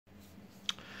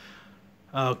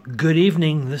Good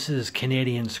evening. This is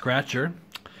Canadian Scratcher.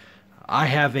 I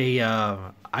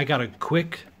got a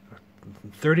quick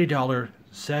 $30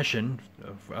 session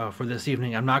for this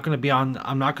evening. I'm not going to be on.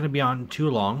 I'm not going to be on too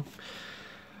long.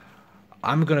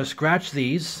 I'm going to scratch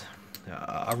these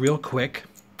real quick,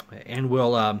 and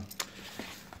we'll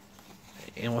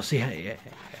see.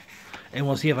 And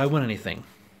we'll see if I win anything.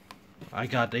 I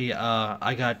got two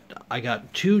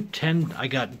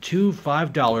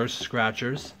 $5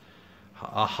 scratchers,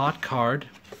 a hot card,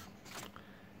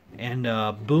 and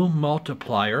a boom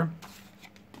multiplier.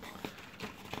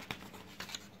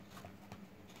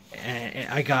 And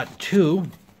I got two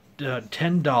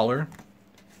 $10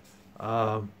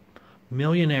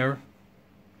 millionaire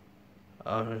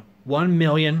 1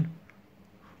 million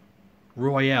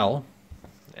Royale.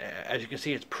 As you can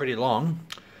see, it's pretty long.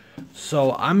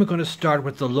 So I'm going to start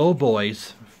with the low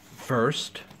boys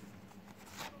first.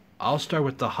 I'll start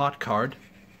with the hot card.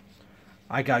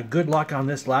 I got good luck on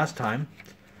this last time.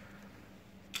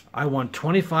 I won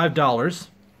 $25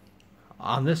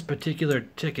 on this particular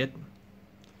ticket.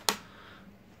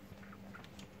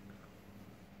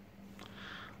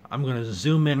 I'm going to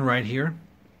zoom in right here.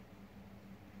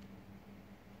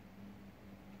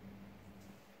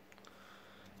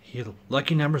 The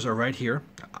lucky numbers are right here.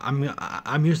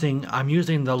 I'm using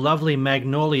the lovely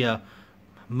Magnolia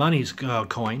Monies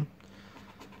coin.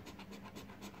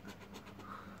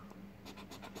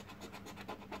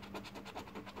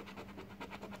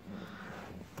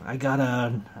 I got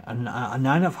a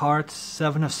 9 of hearts,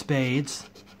 7 of spades,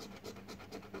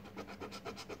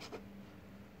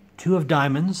 2 of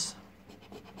diamonds,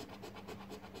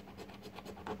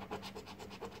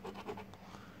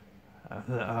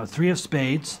 three of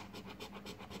spades,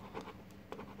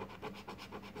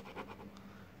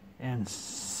 and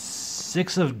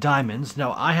 6 of diamonds.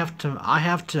 Now I have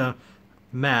to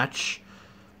match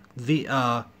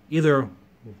the either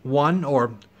one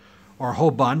or a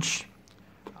whole bunch.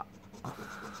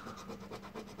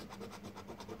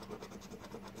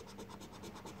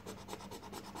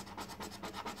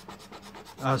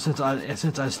 Since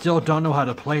I still don't know how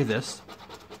to play this,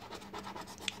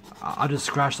 I'll just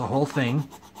scratch the whole thing.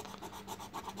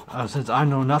 Since I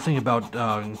know nothing about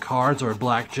cards or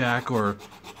blackjack or...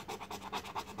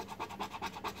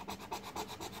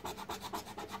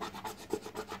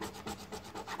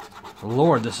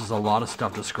 Lord, this is a lot of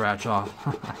stuff to scratch off.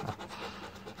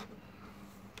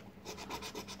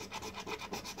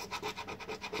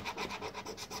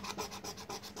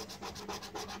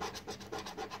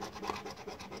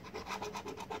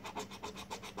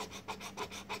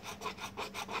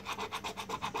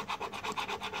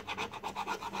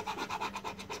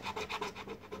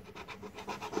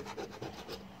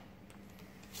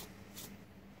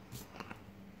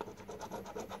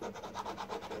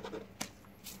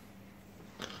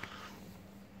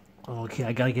 Okay,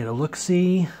 I gotta get a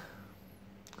look-see.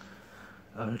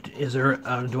 Is there?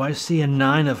 Do I see a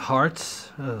 9 of hearts?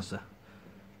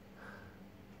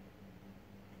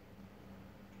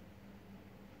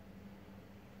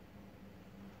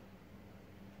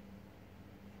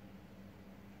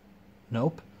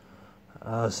 Nope.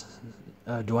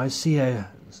 Do I see a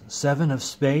 7 of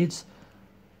spades?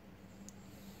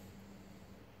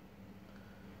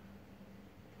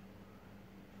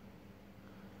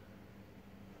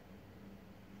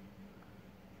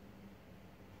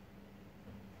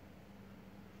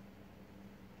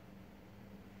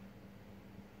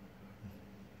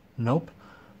 Nope.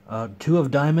 2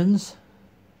 of diamonds.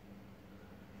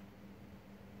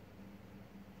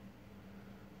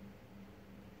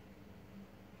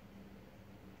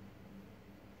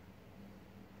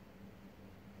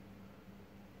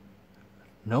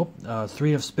 Nope.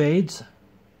 3 of spades.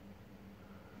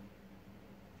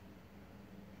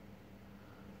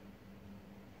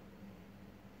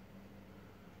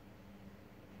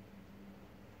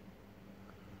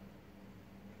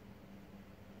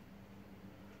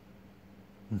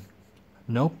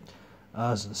 Nope.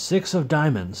 6 of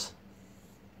diamonds.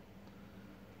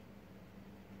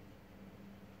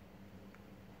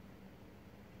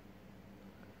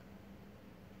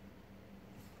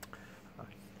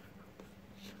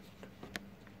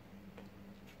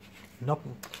 Nope.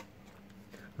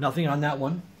 Nothing on that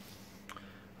one.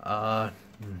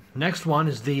 Next one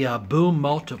is the boom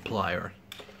multiplier.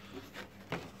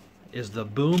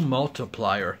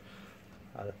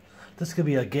 This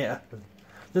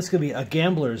could be a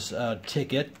gambler's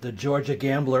ticket, the Georgia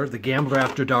Gambler, the Gambler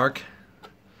After Dark.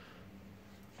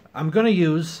 I'm gonna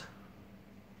use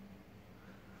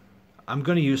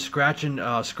Scratcher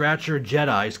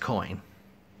Jedi's coin.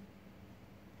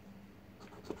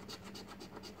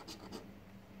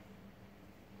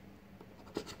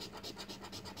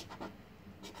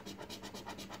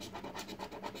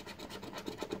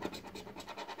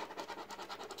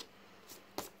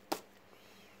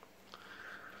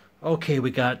 Okay, we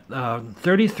got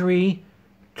 33,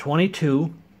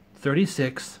 22,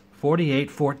 36,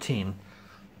 48, 14.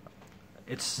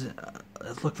 It's,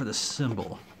 let's look for the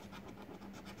symbol.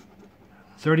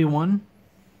 31,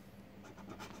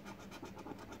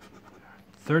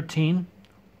 13,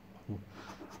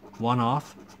 1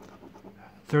 off.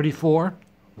 34,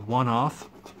 1 off.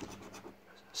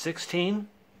 16,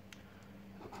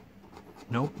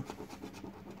 nope.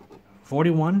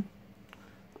 41,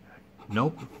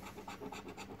 nope.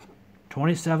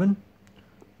 27,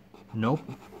 nope.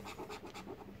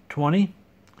 20,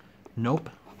 nope.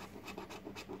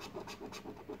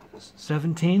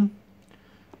 17,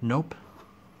 nope.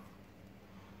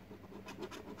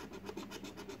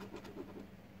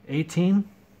 18,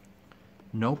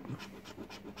 nope.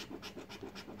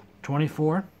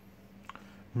 24,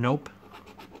 nope.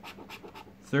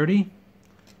 30,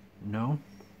 no.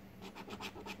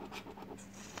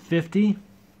 50,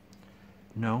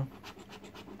 no.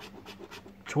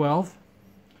 12,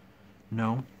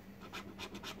 no.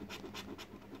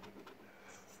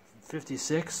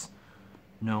 56,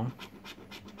 no.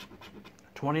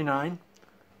 29,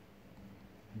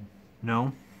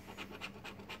 no.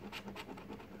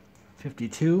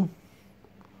 52,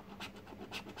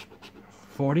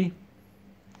 40,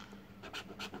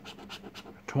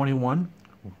 21,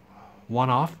 1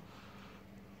 off.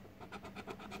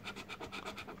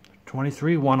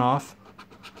 23, 1 off.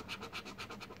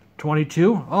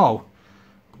 22, oh,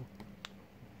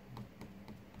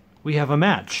 we have a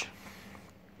match.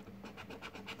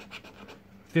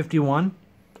 51,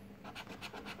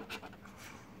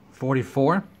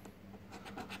 44,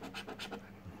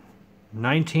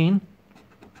 19,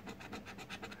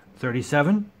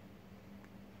 37,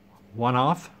 1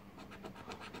 off,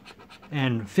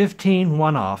 and 15,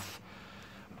 1 off.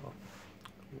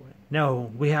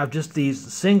 Now we have just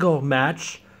these single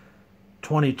match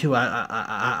 22.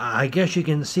 I guess you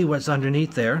can see what's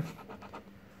underneath there.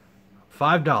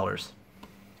 $5.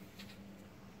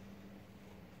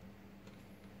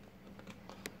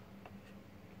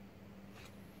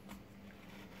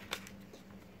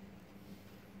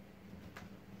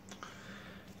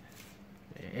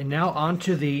 And now on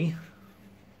to the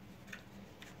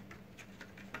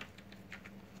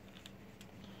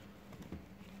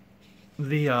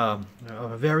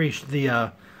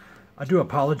I do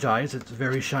apologize, it's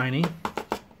very shiny.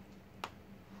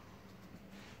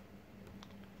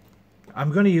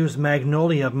 I'm going to use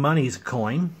Magnolia Money's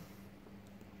coin.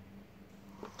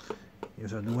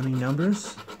 Here's our winning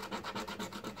numbers.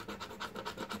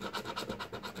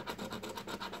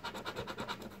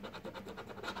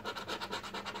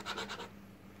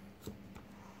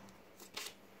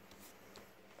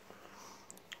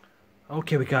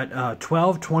 Okay, we got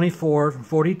 12, 24,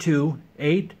 42,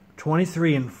 8,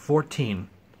 23, and 14.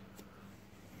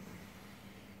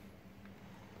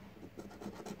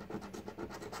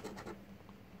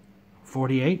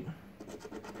 $48,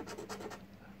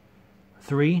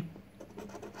 3,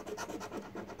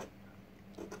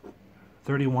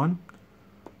 31,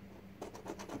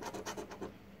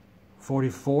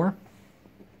 44,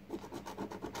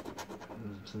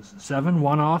 7,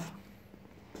 1 off.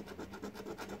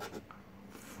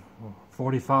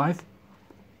 45,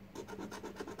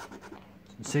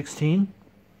 16,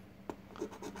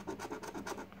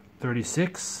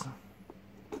 36,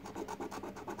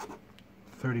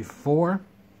 34,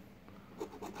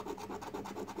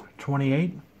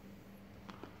 28,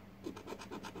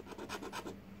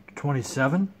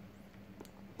 27,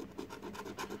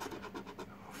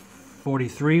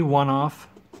 43, 1 off,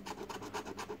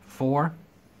 4,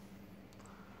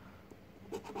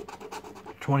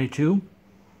 22,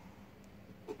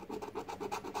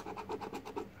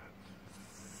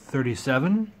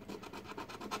 37,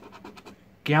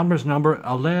 gambler's number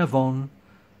 11,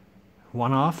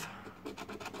 1 off,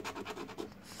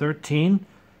 13,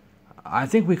 I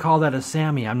think we call that a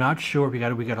Sammy, I'm not sure, we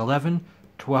got 11,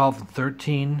 12,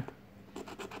 13,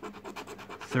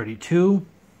 32,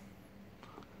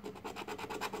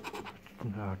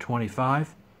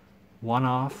 25, 1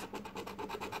 off,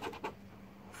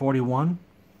 41,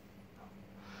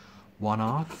 1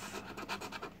 off,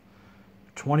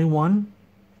 21,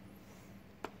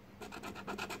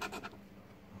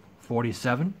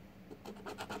 47,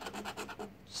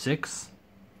 6,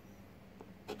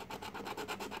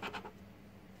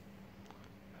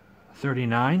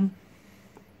 39,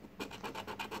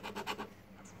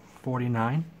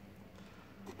 49,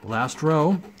 last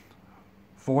row,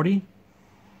 40,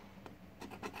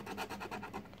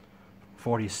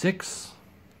 46,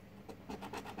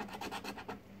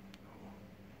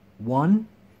 1,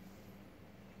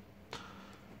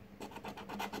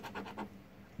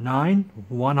 9,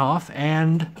 1 off,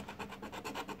 and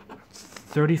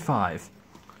 35.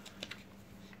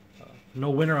 No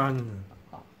winner on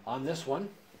this one.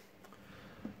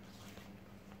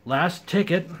 Last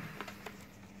ticket.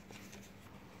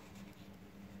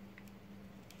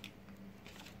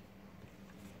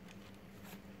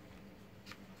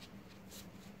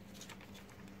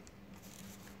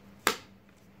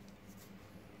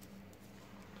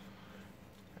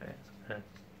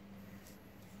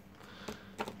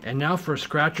 And now for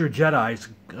Scratcher Jedi's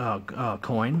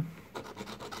coin.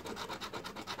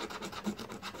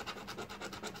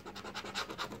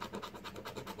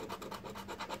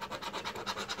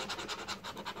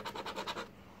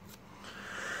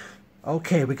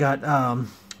 Okay, we got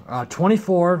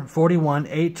 24, 41,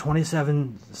 8,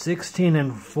 27, 16,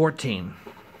 and 14.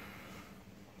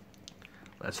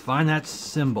 Let's find that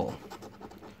symbol.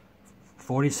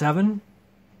 47,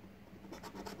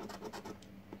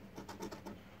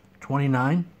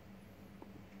 29,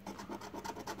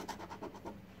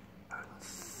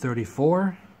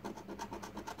 34,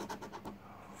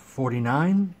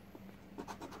 49,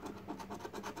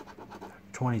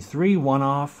 23, 1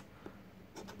 off,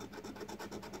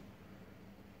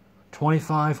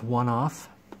 25, 1 off,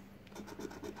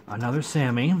 another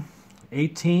Sammy,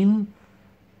 18,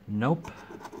 nope,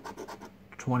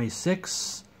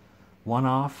 26, 1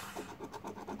 off,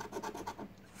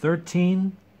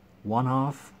 13, 1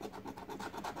 off,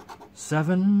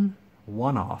 7,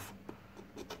 1 off,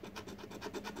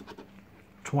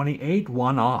 28,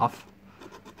 1 off,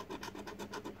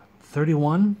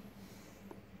 31,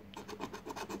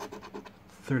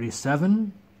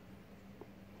 37,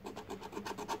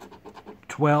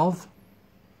 12,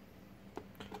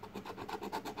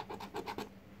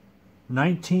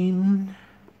 19,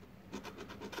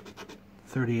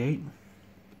 38,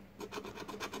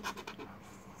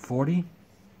 40,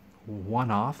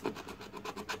 1 off,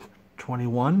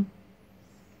 21,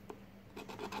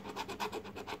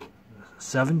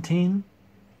 17,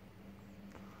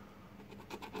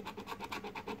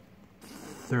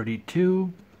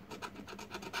 32,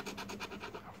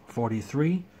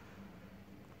 43,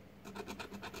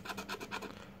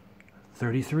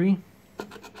 33,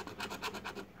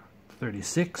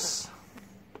 36,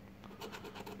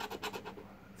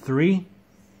 3,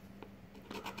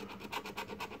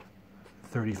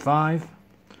 35,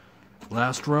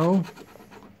 last row,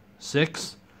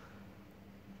 6,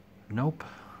 nope,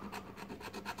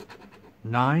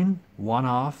 9, 1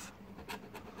 off,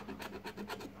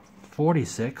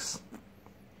 46,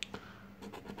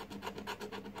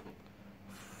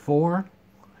 4,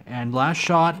 and last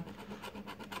shot,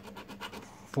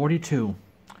 42,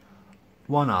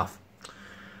 1 off.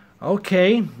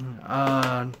 Okay,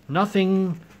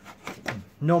 nothing,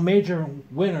 no major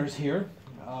winners here.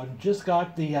 Just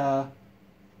got the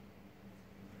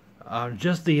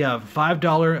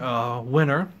 $5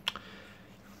 winner.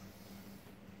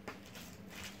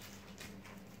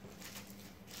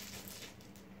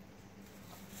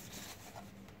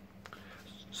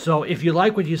 So if you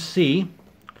like what you see,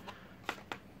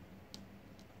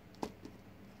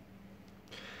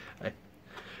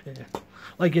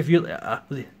 like if you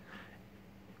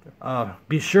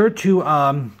be sure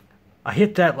to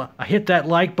hit that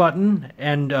like button,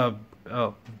 and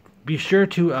be sure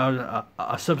to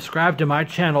subscribe to my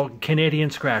channel, Canadian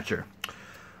Scratcher.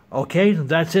 Okay,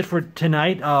 that's it for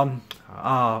tonight.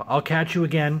 I'll catch you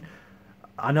again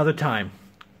another time.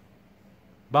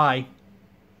 Bye.